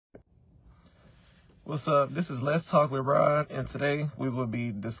What's up? This is Let's Talk with Rod, and today we will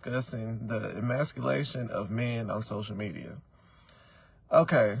be discussing the emasculation of men on social media.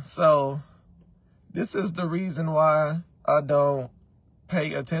 Okay, so this is the reason why I don't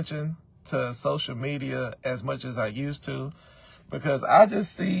pay attention to social media as much as I used to, because I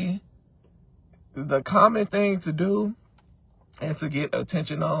just see the common thing to do and to get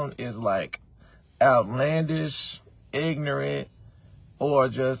attention on is like outlandish, ignorant, or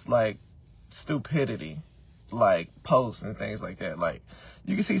just like stupidity, like posts and things like that. Like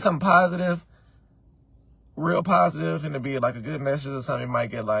you can see something positive, real positive, and it'd be like a good message or something. You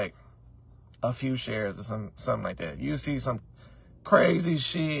might get like a few shares or something like that. You see some crazy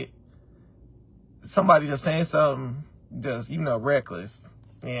shit, somebody just saying something just, reckless,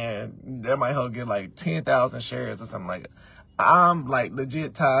 and that might help get like 10,000 shares or something like that. I'm like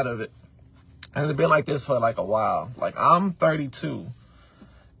legit tired of it. And it's been like this for like a while. Like I'm 32.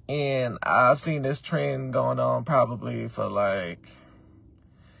 And I've seen this trend going on probably for like,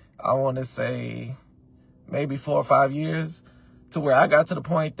 I want to say maybe 4 or 5 years, to where I got to the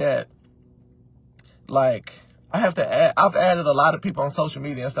point that like I've added a lot of people on social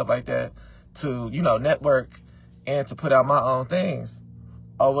media and stuff like that to, network and to put out my own things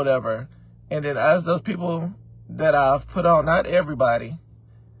or whatever. And then as those people that I've put on, not everybody,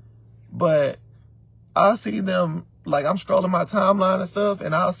 but I see them, like I'm scrolling my timeline and stuff,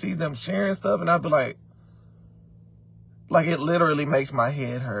 and I'll see them sharing stuff, and I'll be like it literally makes my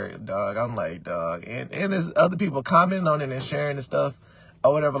head hurt, dog. I'm like, dog. And there's other people commenting on it and sharing the stuff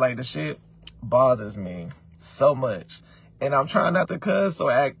or whatever. Like, the shit bothers me so much. And I'm trying not to cuss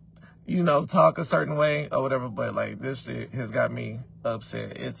or act, talk a certain way or whatever, but like this shit has got me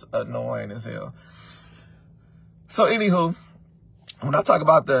upset. It's annoying as hell. So anywho, when I talk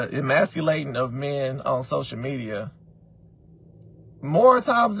about the emasculating of men on social media, more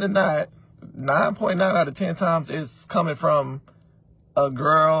times than not, 9.9 out of 10 times, it's coming from a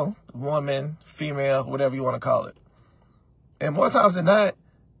girl, woman, female, whatever you want to call it. And more times than not,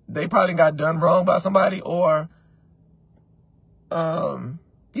 they probably got done wrong by somebody, or,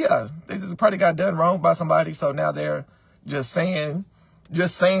 they just probably got done wrong by somebody. So now they're just saying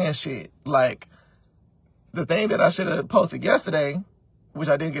shit. Like the thing that I should have posted yesterday, which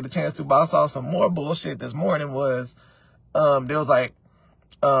I didn't get a chance to, but I saw some more bullshit this morning, was there was like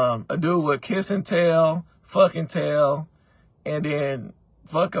a dude with kiss and tell, fucking tell, and then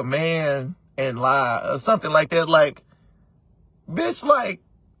fuck a man and lie or something like that. Like, bitch, like,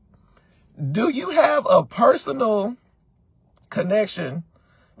 do you have a personal connection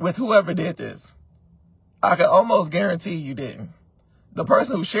with whoever did this? I can almost guarantee you didn't. The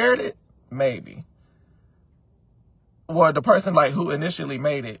person who shared it, maybe. Or the person like who initially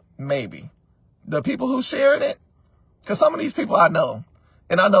made it, maybe. The people who shared it, because some of these people I know,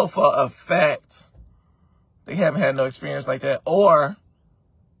 and I know for a fact they haven't had no experience like that, or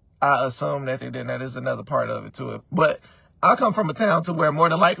I assume that they didn't. That is another part of it to it. But I come from a town to where more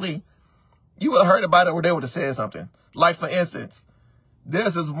than likely you would have heard about it or they would have said something. Like, for instance,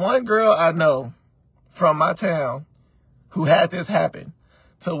 there's this one girl I know from my town who had this happen,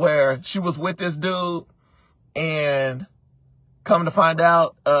 to where she was with this dude, and come to find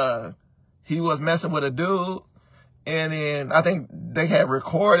out, he was messing with a dude, and then I think they had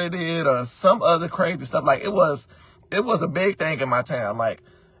recorded it or some other crazy stuff. Like, it was a big thing in my town. Like,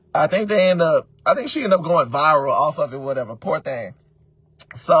 I think she ended up going viral off of it, whatever. Poor thing.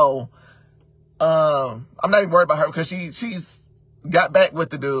 So, I'm not even worried about her, because she's got back with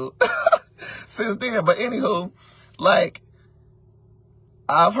the dude since then. But anywho, like,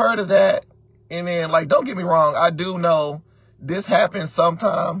 I've heard of that. And then, like, don't get me wrong, I do know this happens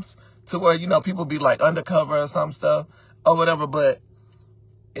sometimes, to where, people be like undercover or some stuff or whatever. But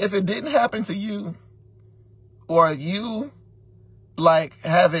if it didn't happen to you, or you like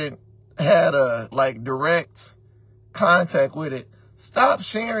haven't had a like direct contact with it, stop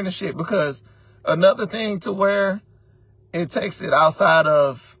sharing the shit. Because another thing to where it takes it outside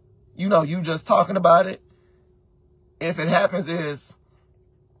of, you just talking about it, if it happens, is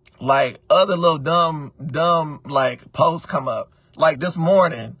like other little dumb like posts come up. Like this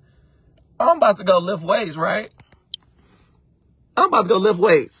morning, I'm about to go lift weights, right? I'm about to go lift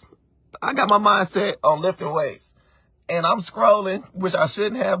weights. I got my mindset on lifting weights. And I'm scrolling, which I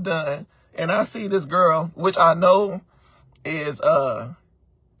shouldn't have done. And I see this girl, which I know is,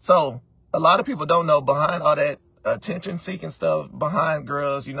 so a lot of people don't know, behind all that attention-seeking stuff, behind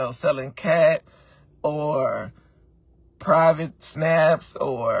girls, selling cat or private snaps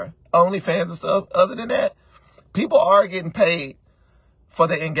or OnlyFans and stuff. Other than that, people are getting paid for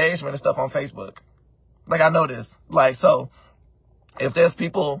the engagement and stuff on Facebook. Like, I know this. Like, so if there's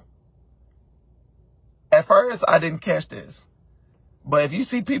people at first, I didn't catch this. But if you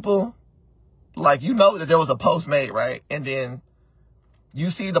see people, like, you know that there was a post made, right? And then you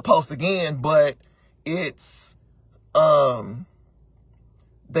see the post again, but it's,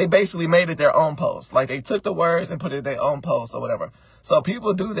 they basically made it their own post. Like, they took the words and put it in their own post or whatever. So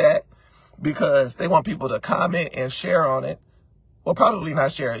people do that because they want people to comment and share on it. Well, probably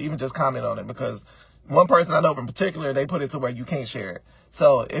not share it, even just comment on it, because one person I know in particular, they put it to where you can't share it.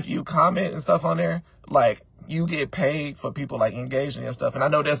 So if you comment and stuff on there, like, you get paid for people, like, engaging and stuff. And I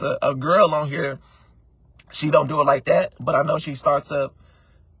know there's a girl on here, she don't do it like that, but I know she starts up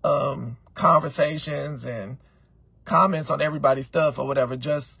conversations and comments on everybody's stuff or whatever,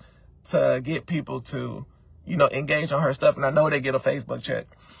 just to get people to, you know, engage on her stuff. And I know they get a Facebook check.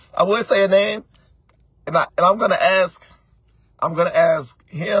 I would say a name, and I'm gonna ask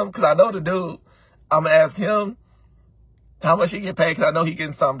him, because I know the dude. I'm gonna ask him how much he get paid, because I know he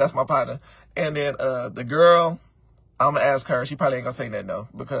getting something. That's my partner. And then the girl, I'm gonna ask her. She probably ain't gonna say that though,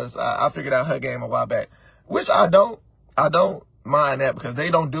 because I figured out her game a while back, which I don't mind that, because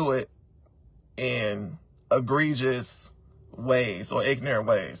they don't do it in egregious ways or ignorant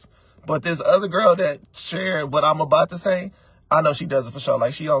ways. But this other girl that shared what I'm about to say, I know she does it for sure.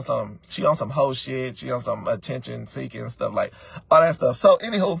 Like, she on some hoe shit. She on some attention seeking stuff, like all that stuff. So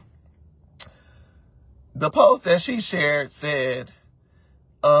anywho, the post that she shared said,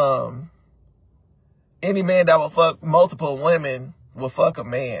 any man that will fuck multiple women will fuck a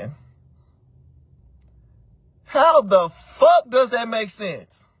man. How the fuck does that make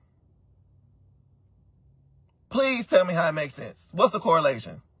sense? Please tell me how it makes sense. What's the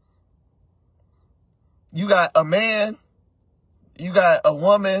correlation? You got a man, you got a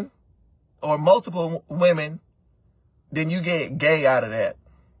woman, or multiple women, then you get gay out of that.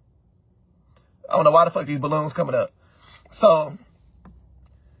 I don't know why the fuck these balloons coming up. So,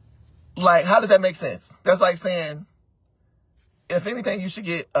 like, how does that make sense? That's like saying, if anything, you should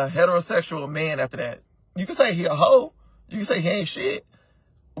get a heterosexual man after that. You can say he a hoe. You can say he ain't shit.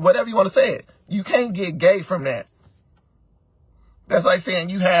 Whatever you want to say it. You can't get gay from that. That's like saying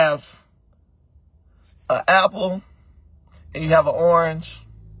you have an apple and you have an orange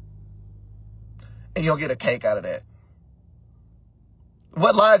and you'll get a cake out of that.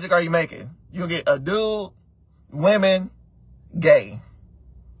 What logic are you making? You'll get a dude, women, gay.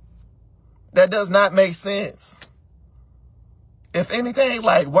 That does not make sense. If anything,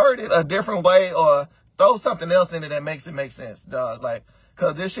 like, word it a different way or throw something else in it that makes it make sense, dog. Like,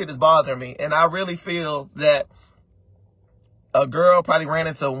 because this shit is bothering me. And I really feel that a girl probably ran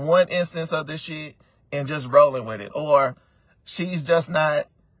into one instance of this shit and just rolling with it. Or she's just not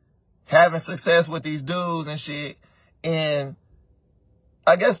having success with these dudes and shit. And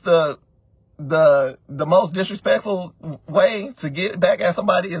I guess the most disrespectful way to get back at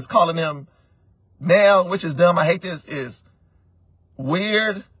somebody is calling them now, which is dumb. I hate this, is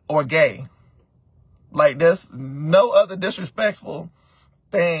weird or gay. Like, there's no other disrespectful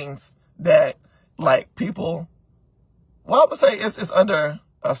things that, like, people, well, I would say it's under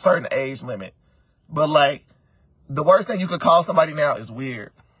a certain age limit. But, like, the worst thing you could call somebody now is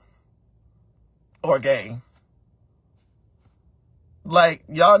weird or gay. Like,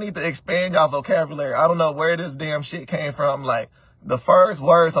 y'all need to expand y'all vocabulary. I don't know where this damn shit came from. Like, the first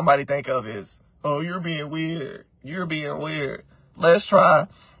word somebody think of is, oh, you're being weird. You're being weird. Let's try,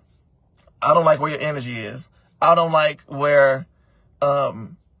 I don't like where your energy is. I don't like where,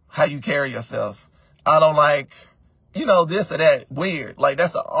 how you carry yourself. I don't like, you know, this or that. Weird. Like,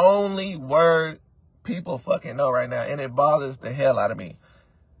 that's the only word people fucking know right now. And it bothers the hell out of me.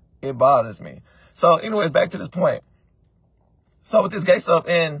 It bothers me. So anyways, back to this point. So with this gay stuff,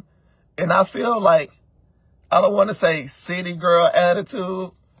 and I feel like, I don't want to say city girl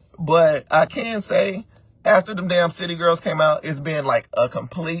attitude, but I can say after them damn city girls came out, it's been like a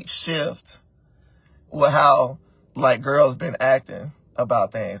complete shift with how, like, girls been acting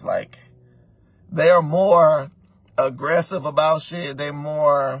about things. Like, they're more aggressive about shit. They're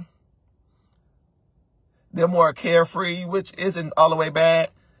more carefree, which isn't all the way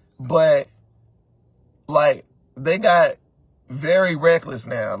bad, but, like, they got very reckless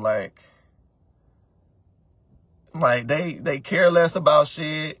now. Like they care less about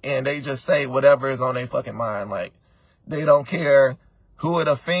shit, and they just say whatever is on their fucking mind. Like, they don't care who it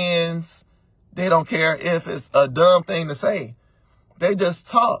offends. They don't care if it's a dumb thing to say. They just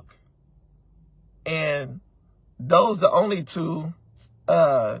talk. And those the only two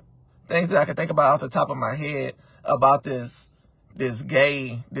things that I can think about off the top of my head about this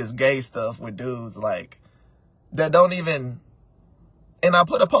gay stuff with dudes, like, that don't even. And I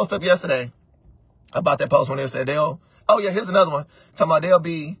put a post up yesterday about that post when they said oh yeah, here's another one. Talking about they'll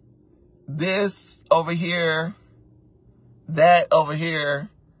be this over here, that over here,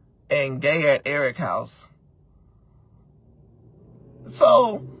 and gay at Eric house.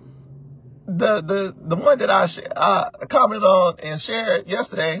 So the one that I commented on and shared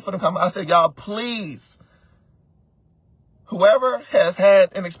yesterday for the comment, I said, y'all, please, whoever has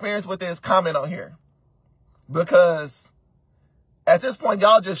had an experience with this, comment on here. Because at this point,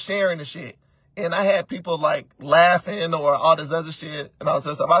 y'all just sharing the shit. And I had people like laughing or all this other shit and all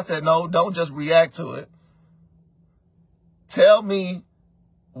this stuff. I said, no, don't just react to it. Tell me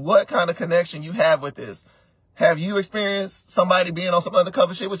what kind of connection you have with this. Have you experienced somebody being on some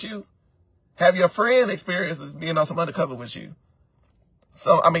undercover shit with you? Have your friend experienced being on some undercover with you?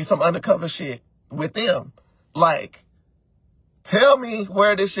 Some undercover shit with them. Like, tell me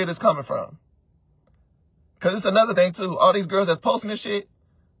where this shit is coming from. Because it's another thing, too. All these girls that's posting this shit,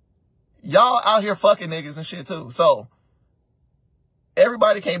 y'all out here fucking niggas and shit, too. So,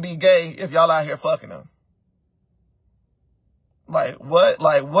 everybody can't be gay if y'all out here fucking them. Like,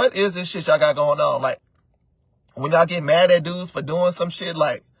 what is this shit y'all got going on? Like, when y'all get mad at dudes for doing some shit,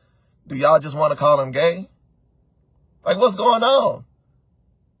 like, do y'all just want to call them gay? Like, what's going on?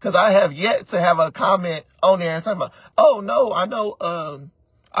 Because I have yet to have a comment on there and talking about, oh, no, I know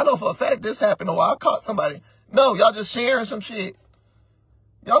for a fact this happened or I caught somebody. No, y'all just sharing some shit.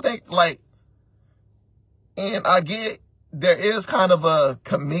 Y'all think, like, and I get there is kind of a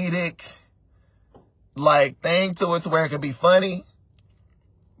comedic, like, thing to it to where it could be funny.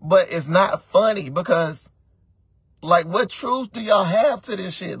 But it's not funny because, like, what truth do y'all have to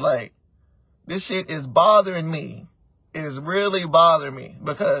this shit? Like, this shit is bothering me. It is really bothering me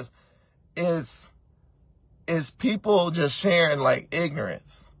because it's people just sharing, like,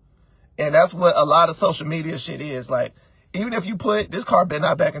 ignorance. And that's what a lot of social media shit is. Like, even if you put, this car better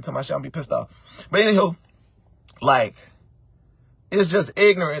not back into my shit, I'm be pissed off. But anywho, like, it's just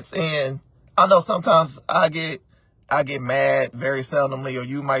ignorance. And I know sometimes I get mad very seldomly, or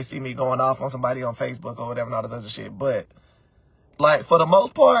you might see me going off on somebody on Facebook or whatever and all this other shit. But, like, for the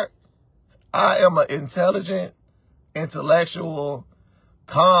most part, I am an intelligent, intellectual,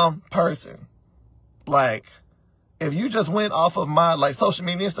 calm person. Like, if you just went off of my, like, social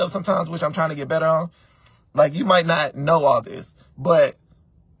media and stuff sometimes, which I'm trying to get better on, like, you might not know all this. But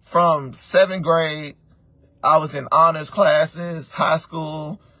from 7th grade, I was in honors classes, high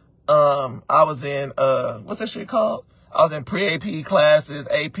school. I was in, what's that shit called? I was in pre-AP classes,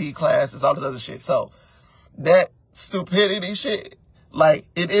 AP classes, all this other shit. So that stupidity shit, like,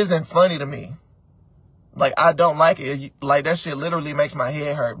 it isn't funny to me. Like, I don't like it. Like, that shit literally makes my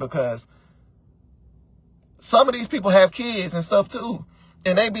head hurt because some of these people have kids and stuff too.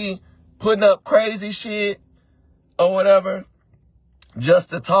 And they be putting up crazy shit or whatever just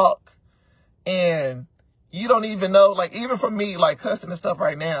to talk. And you don't even know, like, even for me, like, cussing and stuff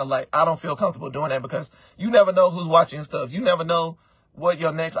right now, like, I don't feel comfortable doing that because you never know who's watching stuff. You never know what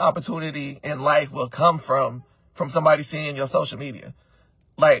your next opportunity in life will come from somebody seeing your social media.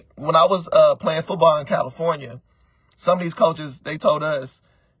 Like, when I was playing football in California, some of these coaches, they told us,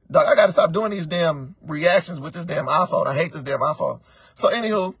 dog, I got to stop doing these damn reactions with this damn iPhone. I hate this damn iPhone. So,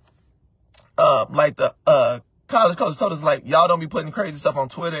 anywho, like, the college coaches told us, like, y'all don't be putting crazy stuff on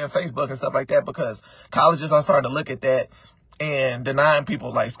Twitter and Facebook and stuff like that because colleges are starting to look at that and denying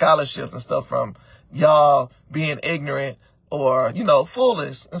people, like, scholarships and stuff from y'all being ignorant or, you know,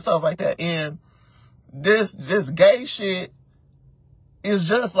 foolish and stuff like that. And this gay shit is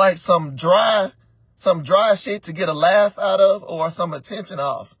just like some dry shit to get a laugh out of or some attention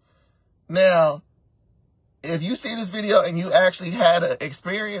off. Now, if you see this video and you actually had an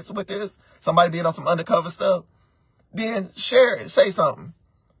experience with this, somebody being on some undercover stuff, then share it, say something.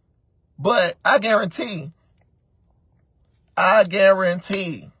 But I guarantee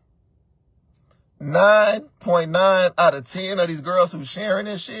 9.9 out of 10 of these girls who sharing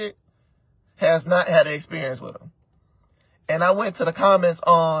this shit has not had an experience with them. And I went to the comments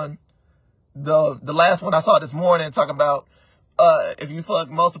on the last one I saw this morning talking about if you fuck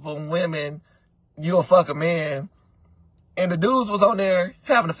multiple women, you'll fuck a man. And the dudes was on there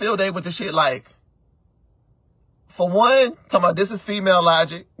having a field day with the shit, like, for one, talking about this is female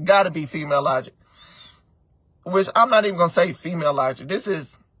logic, gotta be female logic. Which I'm not even gonna say female logic. This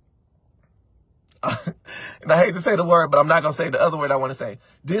is, and I hate to say the word, but I'm not gonna say the other word I want to say.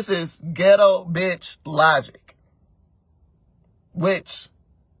 This is ghetto bitch logic. Which,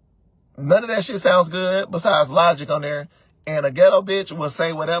 none of that shit sounds good besides logic on there. And a ghetto bitch will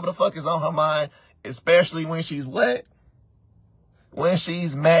say whatever the fuck is on her mind, especially when she's what? When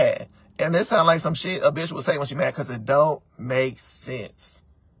she's mad. And this sounds like some shit a bitch would say when she's mad because it don't make sense.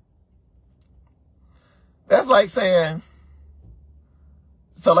 That's like saying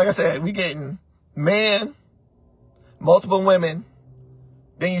So like I said, we getting man, multiple women.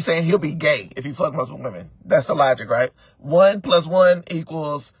 Then you're saying he'll be gay if he fuck multiple women. That's the logic, right? 1 + 1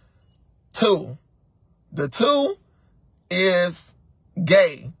 = 2. The 2 is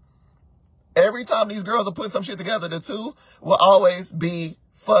gay. Every time these girls are putting some shit together, the 2 will always be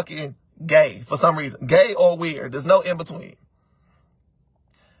fucking gay for some reason. Gay or weird. There's no in between.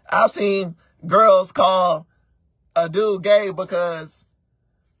 I've seen girls call a dude gay because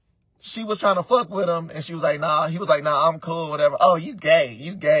she was trying to fuck with him, and she was like, nah. He was like, nah, I'm cool, whatever. Oh, you gay.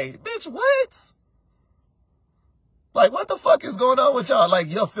 You gay. Bitch, what? Like, what the fuck is going on with y'all? Like,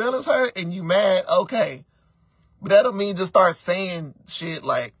 your feelings hurt and you mad? Okay. But that don't mean just start saying shit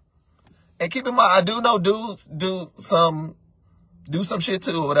like, and keep in mind, I do know dudes do some shit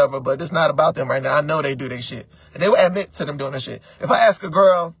too or whatever, but it's not about them right now. I know they do their shit. And they will admit to them doing their shit. If I ask a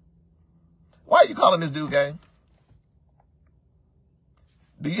girl, why are you calling this dude gay?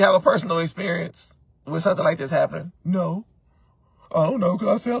 Do you have a personal experience with something like this happening? No. I don't know,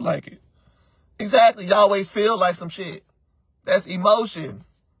 because I felt like it. Exactly. You always feel like some shit. That's emotion.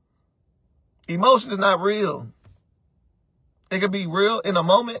 Emotion is not real. It could be real in a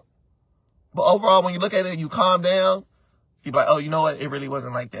moment, but overall, when you look at it and you calm down, you're like, oh, you know what? It really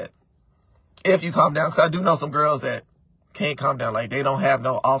wasn't like that. If you calm down, because I do know some girls that can't calm down. Like, they don't have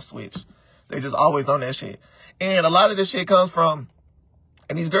no off switch. They just always on that shit. And a lot of this shit comes from,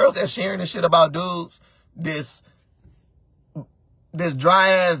 and these girls that sharing this shit about dudes, this dry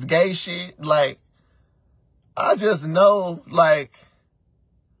ass gay shit, like, I just know, like,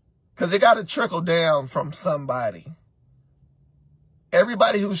 because it got to trickle down from somebody.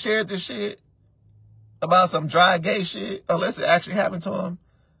 Everybody who shared this shit about some dry gay shit, unless it actually happened to them,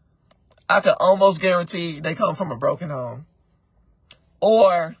 I could almost guarantee they come from a broken home.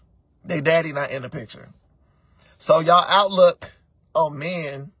 Or their daddy not in the picture. So y'all outlook on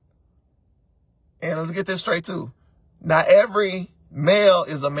men, and let's get this straight too. Not every male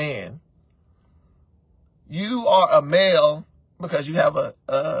is a man. You are a male because you have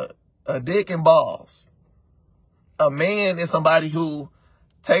a dick and balls. A man is somebody who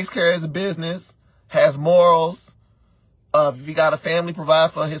takes care of his business, has morals. If he got a family,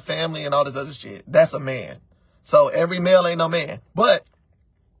 provide for his family and all this other shit. That's a man. So every male ain't no man. But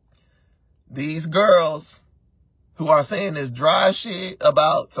these girls who are saying this dry shit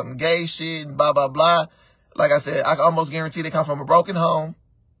about some gay shit and blah, blah, blah. Like I said, I can almost guarantee they come from a broken home.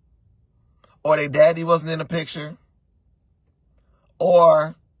 Or their daddy wasn't in the picture.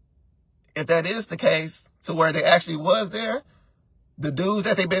 Or if that is the case, to where they actually was there, the dudes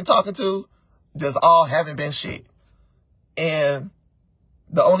that they've been talking to just all haven't been shit. And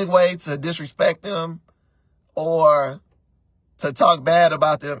the only way to disrespect them or to talk bad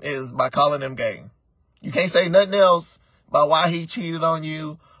about them is by calling them gay. You can't say nothing else about why he cheated on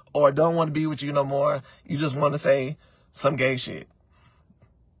you or don't want to be with you no more. You just want to say some gay shit.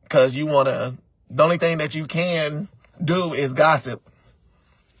 Because you want to, the only thing that you can do is gossip.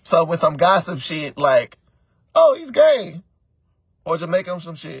 So with some gossip shit like, oh, he's gay. Or to make him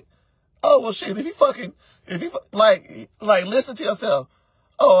some shit. Oh, well, shit, like, listen to yourself.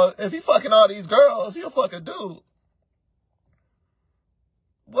 Oh, if he fucking all these girls, he'll fuck a dude.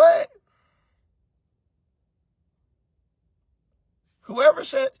 What? Whoever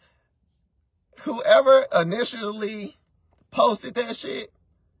initially posted that shit,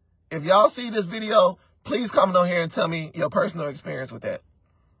 if y'all see this video, please comment on here and tell me your personal experience with that.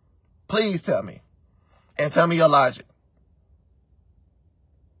 Please tell me. And tell me your logic.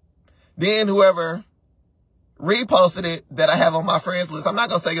 Then whoever reposted it that I have on my friends list, I'm not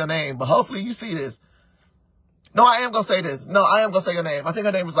going to say your name, but hopefully you see this. No, I am going to say this. No, I am going to say your name. I think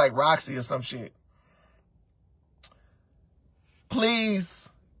her name is like Roxy or some shit.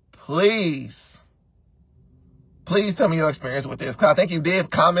 Please tell me your experience with this. Because I think you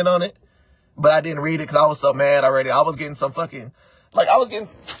did comment on it, but I didn't read it because I was so mad already. I was getting some fucking, like, I was getting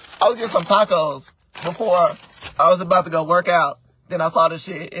some tacos before I was about to go work out. Then I saw this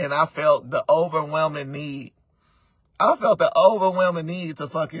shit and I felt the overwhelming need. To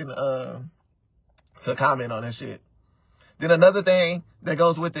fucking, to comment on this shit. Then another thing that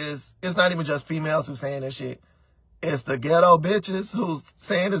goes with this, it's not even just females who saying this shit. It's the ghetto bitches who's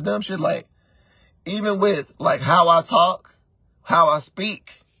saying this dumb shit. Like, even with, like, how I talk, how I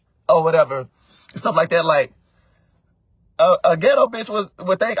speak, or whatever, stuff like that. Like, a ghetto bitch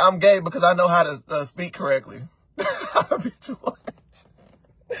would think I'm gay because I know how to speak correctly. Bitch, what?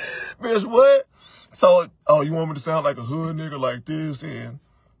 Bitch, what? So, oh, you want me to sound like a hood nigga like this? And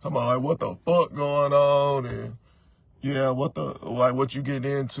talking about, like, what the fuck going on? And, yeah, what you getting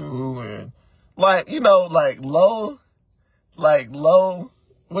into? And, like, you know, like, low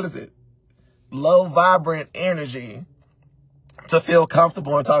what is it? Low vibrant energy to feel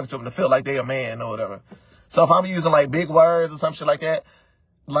comfortable in talking to them, to feel like they a man or whatever. So if I'm using like big words or some shit like that,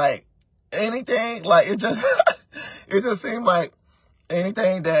 like anything, like it just, it just seemed like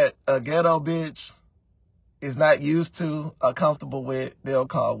anything that a ghetto bitch is not used to or comfortable with, they'll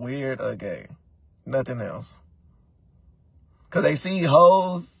call weird or gay. Nothing else. Because they see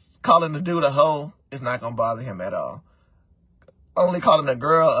hoes, calling the dude a hoe, it's not going to bother him at all. Only calling a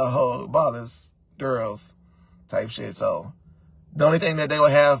girl a hoe bothers girls type shit. So the only thing that they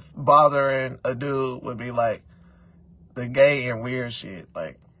would have bothering a dude would be like the gay and weird shit.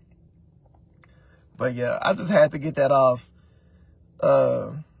 Like, but yeah, I just had to get that off.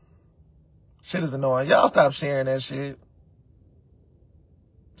 Shit is annoying. Y'all stop sharing that shit.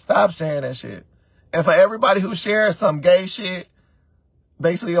 Stop sharing that shit. And for everybody who shares some gay shit,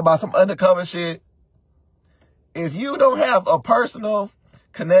 basically about some undercover shit, if you don't have a personal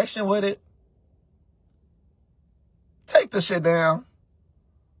connection with it, take the shit down.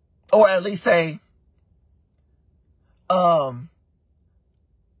 Or at least say, I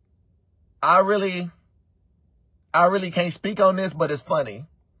really can't speak on this, but it's funny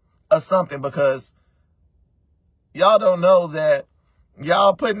or something, because y'all don't know that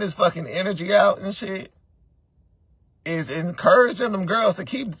y'all putting this fucking energy out and shit is encouraging them girls to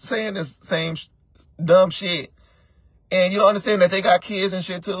keep saying this same dumb shit. And you don't understand that they got kids and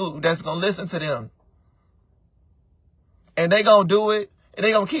shit too that's gonna listen to them. And they gonna do it, and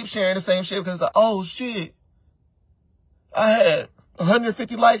they gonna keep sharing the same shit because it's like, oh shit, I had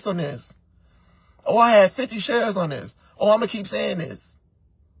 150 likes on this. Oh, I had 50 shares on this. Oh, I'm gonna keep saying this.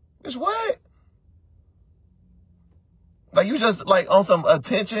 Bitch, what? Like, you just like on some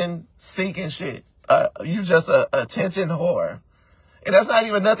attention seeking shit. You just a attention whore. And that's not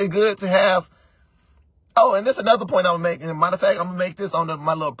even nothing good to have. Oh, and this is another point I'm going to make. And matter of fact, I'm going to make this on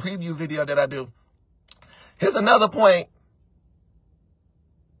my little preview video that I do. Here's another point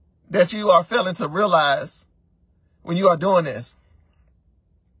that you are failing to realize when you are doing this.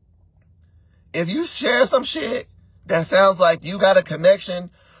 If you share some shit that sounds like you got a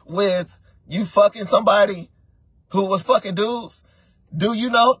connection with you fucking somebody who was fucking dudes, do you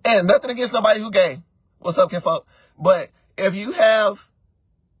know? And nothing against nobody who gay. What's up, kinfolk? But if you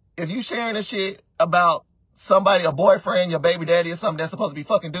sharing this shit about somebody, a boyfriend, your baby daddy or something that's supposed to be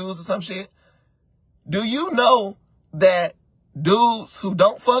fucking dudes or some shit, do you know that dudes who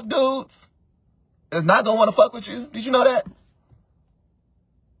don't fuck dudes is not gonna want to fuck with you? Did you know that?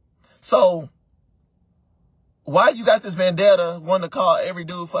 So why you got this vendetta wanting to call every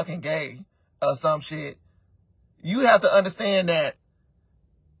dude fucking gay or some shit? You have to understand that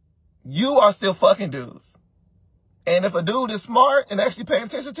you are still fucking dudes. And if a dude is smart and actually paying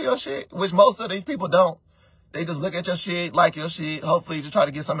attention to your shit, which most of these people don't, they just look at your shit, like your shit, hopefully to try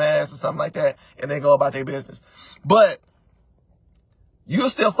to get some ass or something like that, and then go about their business. But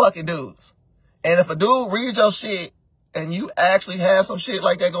you're still fucking dudes. And if a dude reads your shit and you actually have some shit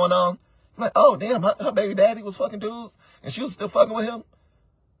like that going on, I'm like, oh, damn, her baby daddy was fucking dudes and she was still fucking with him.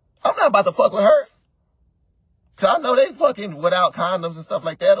 I'm not about to fuck with her. Because I know they fucking without condoms and stuff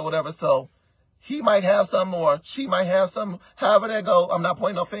like that or whatever. So he might have some or she might have some, however that go. I'm not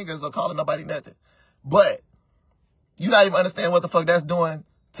pointing no fingers or calling nobody nothing. But you not even understand what the fuck that's doing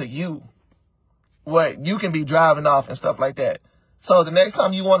to you. What you can be driving off and stuff like that. So the next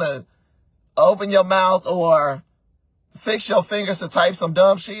time you want to open your mouth or fix your fingers to type some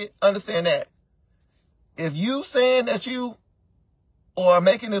dumb shit, understand that. If you saying that you or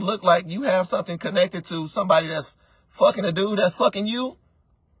making it look like you have something connected to somebody that's fucking a dude that's fucking you,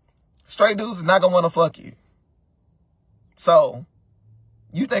 straight dudes is not going to want to fuck you. So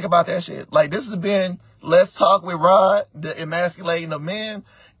you think about that shit. Like, this has been Let's Talk with Rod, the Emasculating of Men.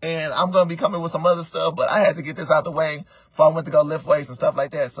 And I'm going to be coming with some other stuff, but I had to get this out the way before I went to go lift weights and stuff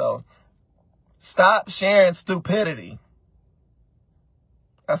like that. So stop sharing stupidity.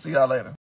 I'll see y'all later.